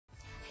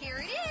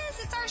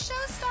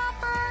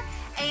showstopper.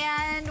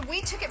 And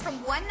we took it from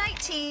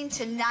 $119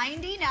 to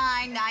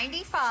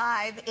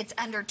 $99.95. It's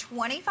under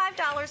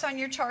 $25 on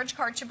your charge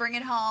card to bring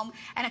it home.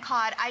 And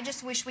AKKAD, I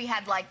just wish we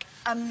had like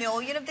a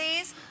million of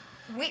these.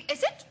 How many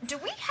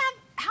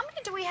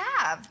do we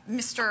have,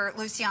 Mr.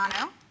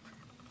 Luciano?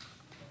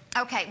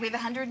 Okay, we have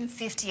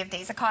 150 of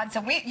these, AKKAD.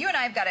 So you and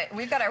I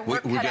we've got our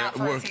work cut out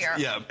for us here.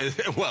 Yeah,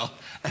 well,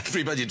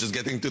 everybody just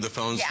getting to the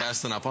phones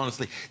fast enough,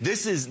 honestly.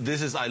 This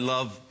is, I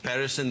love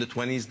Paris in the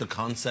 20s, the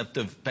concept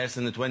of Paris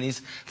in the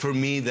 20s. For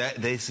me,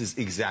 this is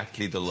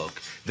exactly the look.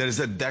 There's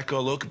a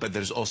deco look, but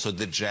there's also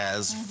the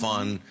jazz,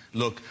 fun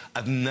look.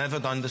 I've never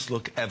done this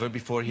look ever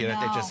before here at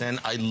HSN.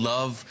 I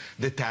love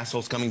the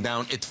tassels coming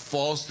down. It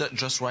falls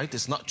just right.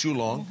 It's not too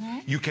long.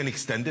 You can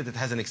extend it. It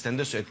has an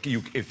extender, so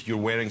if you're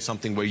wearing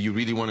something where you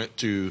really want it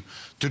to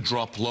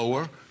drop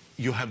lower,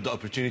 you have the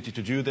opportunity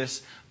to do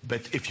this.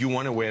 But if you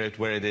want to wear it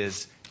where it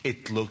is,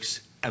 it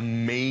looks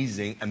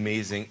amazing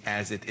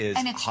as it is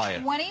higher. And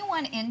it's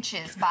 21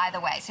 inches, by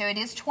the way. So it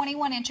is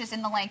 21 inches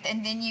in the length,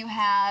 and then you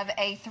have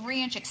a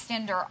 3-inch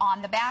extender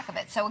on the back of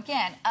it. So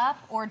again, up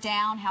or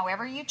down,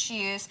 however you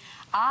choose.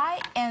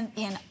 I am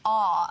in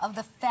awe of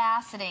the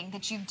faceting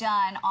that you've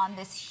done on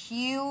this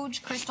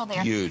huge crystal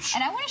there. Huge.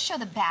 And I want to show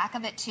the back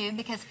of it too,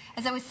 because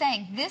as I was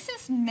saying, this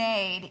is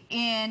made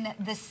in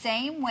the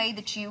same way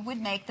that you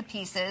would make the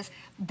pieces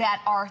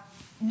that are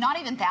not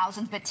even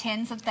thousands, but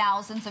tens of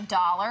thousands of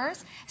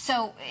dollars.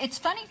 So it's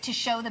funny to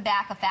show the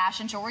back of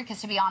fashion jewelry,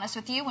 because to be honest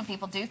with you, when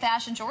people do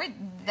fashion jewelry,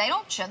 they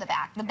don't show the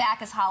back. The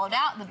back is hollowed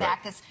out, the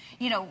back is,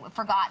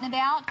 forgotten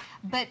about.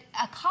 But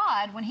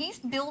AKKAD, when he's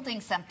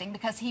building something,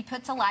 because he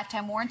puts a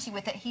lifetime warranty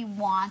with it, he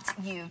wants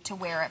you to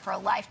wear it for a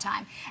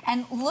lifetime.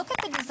 And look at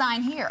the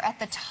design here at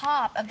the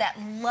top of that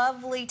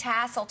lovely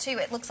tassel too.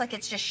 It looks like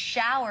it's just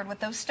showered with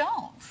those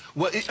stones.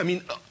 Well,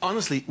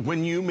 honestly,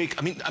 when you make,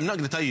 I'm not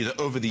going to tell you that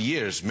over the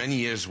years, many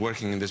years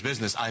working in this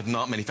business,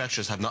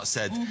 manufacturers have not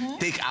said,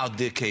 take out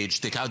the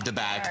cage, take out the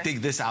back,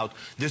 take this out.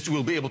 This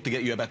will be able to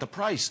get you a better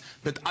price.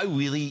 But I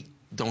really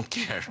don't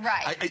care.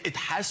 Right. It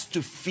has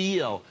to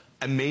feel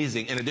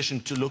amazing in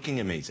addition to looking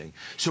amazing.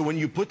 So when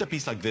you put a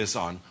piece like this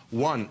on,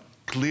 one,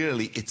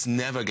 clearly it's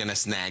never going to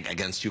snag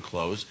against your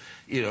clothes.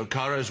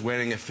 Cara is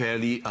wearing a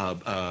fairly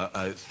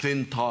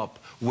thin top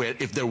where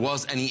if there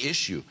was any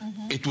issue,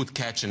 it would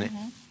catch in it.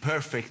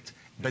 Perfect.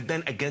 But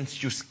then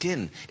against your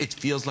skin, it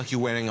feels like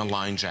you're wearing a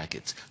line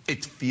jacket.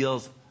 It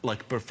feels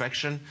like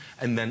perfection.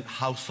 And then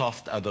how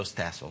soft are those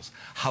tassels?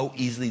 How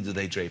easily do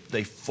they drape?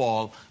 They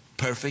fall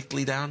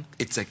perfectly down.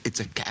 It's a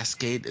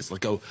cascade. It's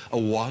like a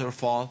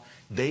waterfall.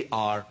 They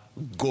are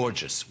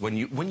gorgeous. When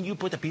you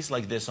put a piece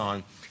like this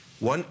on,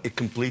 one,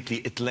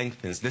 it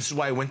lengthens. This is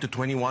why I went to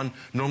 21.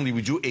 Normally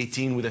we do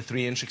 18 with a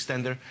 3-inch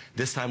extender.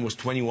 This time was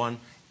 21.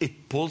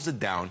 It pulls it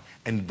down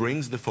and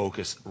brings the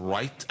focus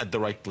right at the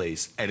right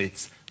place. And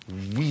it's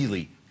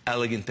really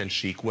elegant and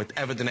chic,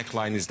 whatever the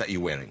neckline is that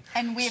you're wearing.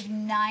 And we have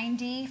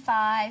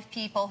 95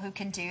 people who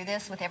can do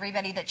this with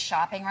everybody that's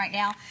shopping right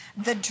now.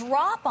 The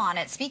drop on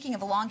it, speaking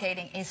of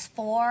elongating, is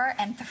 4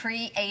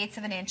 3/8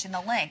 of an inch in the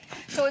length.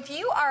 So if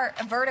you are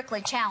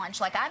vertically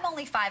challenged, like I'm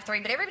only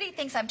 5'3", but everybody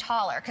thinks I'm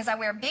taller because I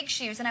wear big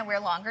shoes and I wear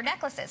longer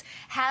necklaces.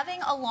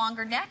 Having a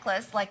longer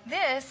necklace like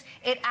this,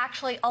 it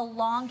actually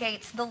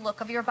elongates the look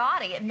of your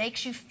body. It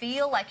makes you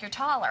feel like you're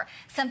taller.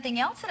 Something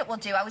else that it will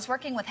do, I was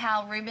working with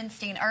Hal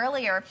Rubenstein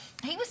earlier.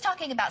 He was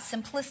talking about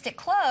simplistic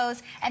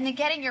clothes and then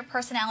getting your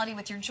personality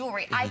with your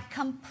jewelry. I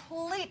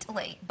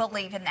completely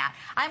believe in that.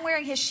 I'm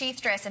wearing his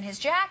sheath dress and his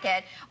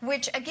jacket,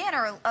 which again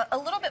are a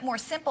little bit more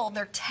simple.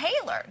 They're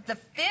tailored. The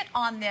fit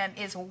on them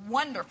is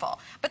wonderful,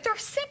 but they're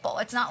simple.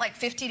 It's not like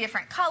 50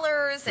 different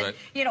colors and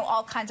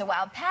all kinds of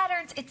wild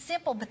patterns. It's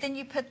simple, but then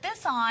you put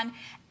this on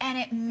and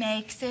it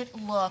makes it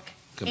look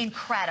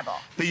incredible.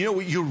 But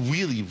you're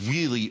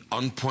really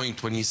on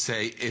point when you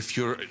say if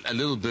you're a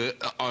little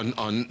bit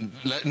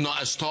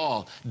not as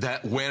tall,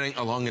 that wearing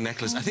a longer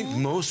necklace. I think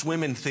most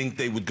women think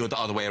they would go the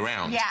other way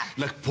around. Yeah.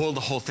 Like pull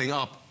the whole thing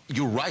up.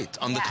 You're right.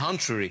 On the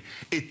contrary,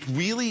 it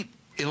really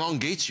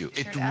elongates you.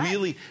 It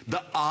really,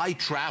 the eye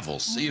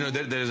travels.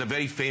 There's a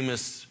very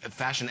famous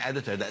fashion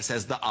editor that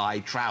says the eye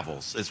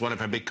travels. It's one of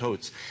her big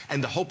quotes.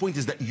 And the whole point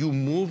is that you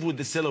move with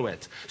the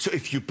silhouette. So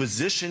if you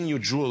position your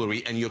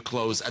jewelry and your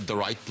clothes at the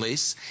right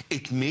place,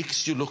 it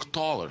makes you look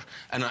taller.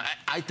 And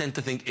I tend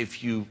to think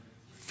if you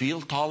feel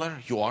taller,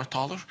 you are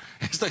taller.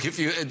 It's like if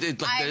you,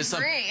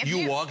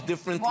 you walk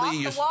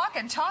differently. Walk the walk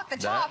and talk the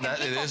talk.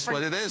 It is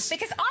what it is.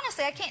 Because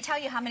honestly, I can't tell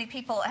you how many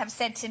people have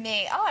said to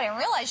me, "Oh, I didn't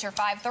realize you're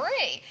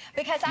 5'3",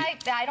 because I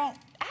don't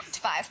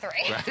act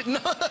 5'3". Right. No.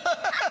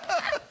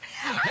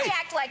 I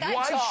act like I'm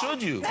tall. Why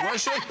should you? Why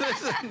should you?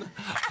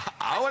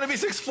 I want to be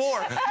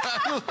 6'4".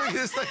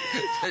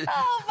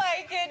 Oh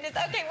my goodness.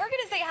 Okay, we're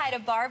going to say hi to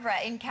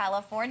Barbara in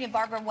California.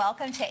 Barbara,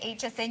 welcome to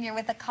HSN. You're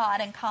with AKKAD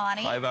and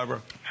Connie. Hi,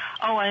 Barbara.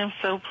 Oh, I am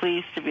so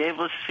pleased to be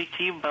able to speak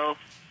to you both.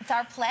 It's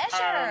our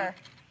pleasure.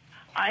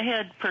 I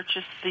had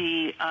purchased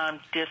the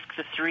disc,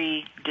 the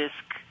 3-disc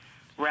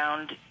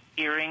round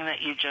earring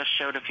that you just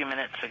showed a few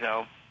minutes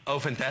ago. Oh,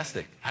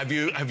 fantastic. Did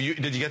you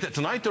get it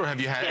tonight, or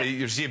have you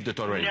you received it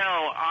already?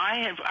 No,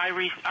 I'm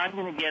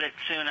going to get it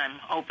soon, I'm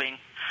hoping.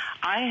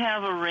 I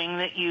have a ring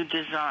that you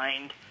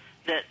designed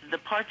that the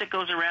part that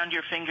goes around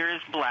your finger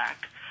is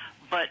black,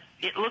 but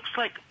it looks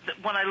like,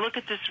 when I look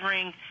at this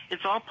ring,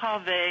 it's all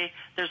pavé.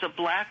 There's a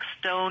black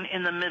stone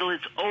in the middle.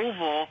 It's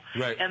oval.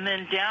 Right. And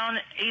then down,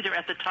 either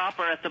at the top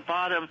or at the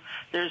bottom,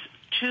 there's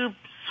 2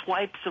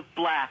 swipes of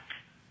black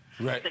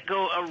that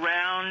go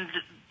around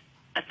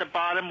at the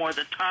bottom or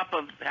the top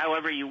of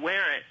however you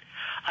wear it.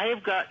 I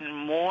have gotten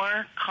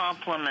more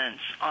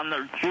compliments on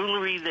the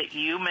jewelry that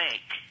you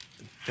make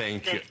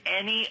than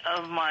any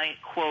of my,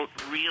 quote,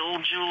 real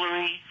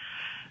jewelry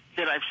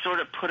that I've sort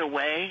of put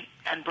away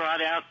and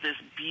brought out this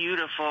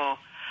beautiful,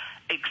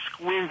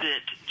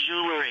 exquisite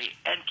jewelry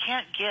and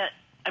can't get.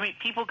 I mean,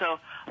 people go,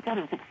 that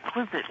is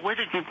exquisite. Where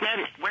did you get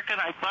it? Where can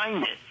I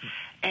find it?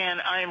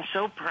 And I am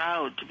so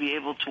proud to be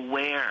able to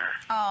wear.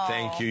 Oh.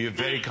 Thank you. You're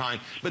very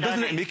kind. But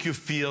doesn't it make you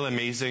feel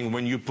amazing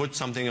when you put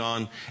something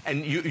on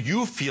and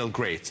you feel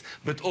great,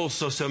 but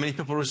also so many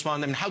people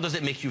respond? I mean, how does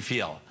it make you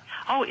feel?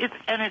 Oh,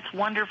 it's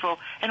wonderful.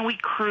 And we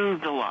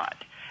cruise a lot.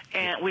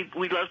 And we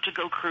love to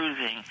go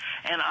cruising.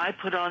 And I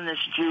put on this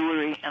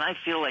jewelry, and I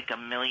feel like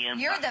 $1 million.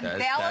 You're the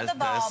belle of the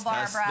ball,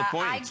 Barbara. That's the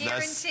point. I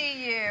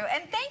guarantee you.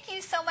 And thank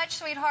you so much,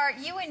 sweetheart.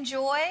 You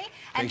enjoy.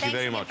 And Thank you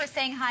very thanks much for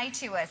saying hi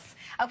to us.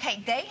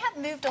 Okay, they have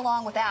moved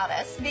along without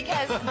us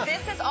because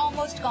this is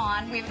almost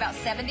gone. We have about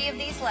 70 of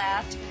these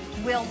left.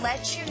 We'll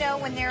let you know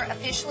when they're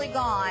officially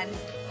gone,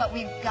 but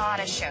we've got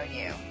to show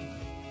you.